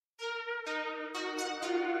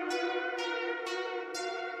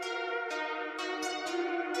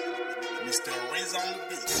Mr. Riz on the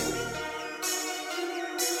beat.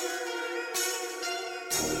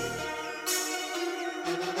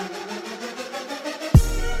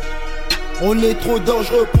 On est trop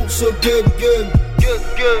dangereux pour ce game.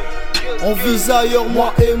 On vise ailleurs,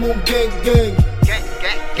 moi et mon gang.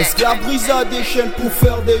 Esclave brise à des chaînes pour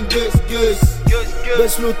faire des guess.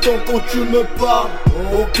 Baisse le ton quand tu me parles.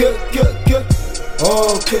 Ok.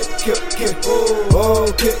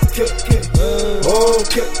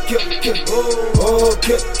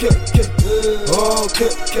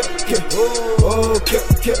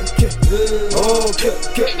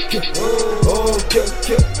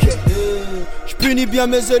 Je punis bien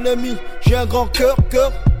mes ennemis, j'ai un grand cœur.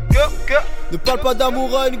 Ne parle pas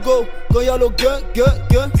d'amour à une go quand y'a le gun.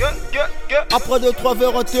 Après 2-3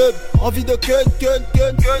 verres en tube, envie de gun.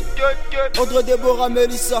 Audrey, Déborah,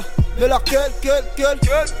 Mélissa, mais la quelle.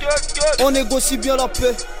 On négocie bien la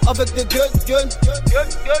paix avec des guns.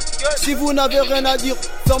 Si vous n'avez rien à dire,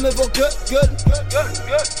 fermez vos gueules.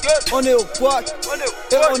 On est au quad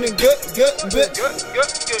et on est gun.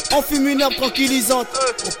 On fume une herbe tranquillisante.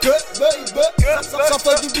 Ok, baby. Ça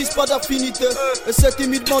fait du bis, pas d'affinité. Et c'est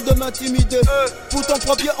timidement de m'intimider. Pour ton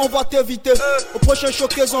premier, on va t'éviter. Au prochain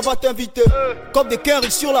showcase, on va t'inviter. Comme des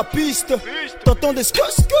quinries sur la piste. T'entends des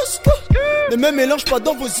skus. Ne me mélange pas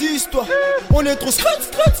dans vos histoires. On est trop straight.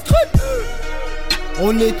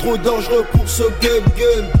 On est trop dangereux pour ce game.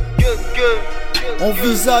 On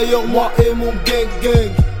vise ailleurs, moi et mon gang.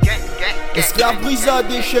 Esclave brise à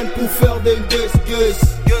des chaînes pour faire des guess.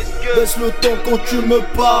 Baisse le ton quand tu me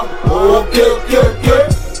parles. Ok.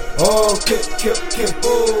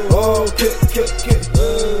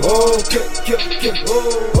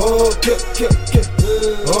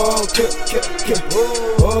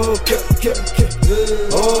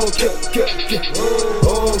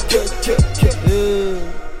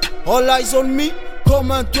 All eyes on me,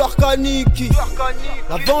 comme un tueur Kaniki.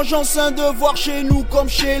 La vengeance un devoir chez nous comme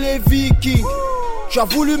chez les Vikings. Tu as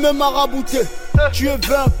voulu me marabouter, tu es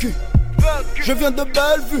vaincu. Je viens de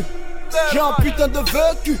Bellevue, j'ai un putain de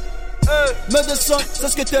vécu. Mais descends, c'est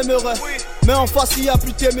ce que t'aimerais. Mais en face il y a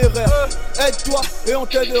plus téméraire. Aide-toi et on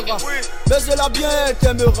t'aidera. Baise-la bien et elle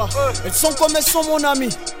t'aimera. Elles sont comme elles sont mon ami.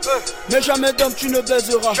 Mais jamais d'homme tu ne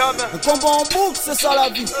baiseras. Un combat en boucle c'est ça la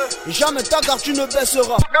vie. Et jamais ta garde tu ne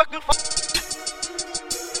baisseras.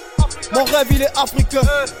 Mon rêve il est africain.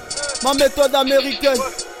 Ma méthode américaine.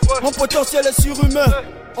 Mon potentiel est surhumain.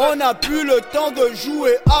 On n'a plus le temps de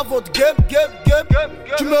jouer à votre game.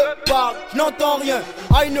 Tu me parles, je n'entends rien.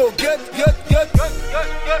 I know, get.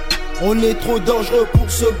 On est trop dangereux pour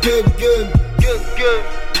ce game.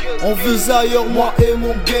 On vise ailleurs, moi et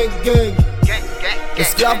mon gang.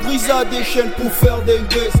 Esclave brise à des chaînes pour faire des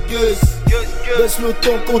guess. Baisse le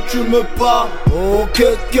ton quand tu me parles. Ok.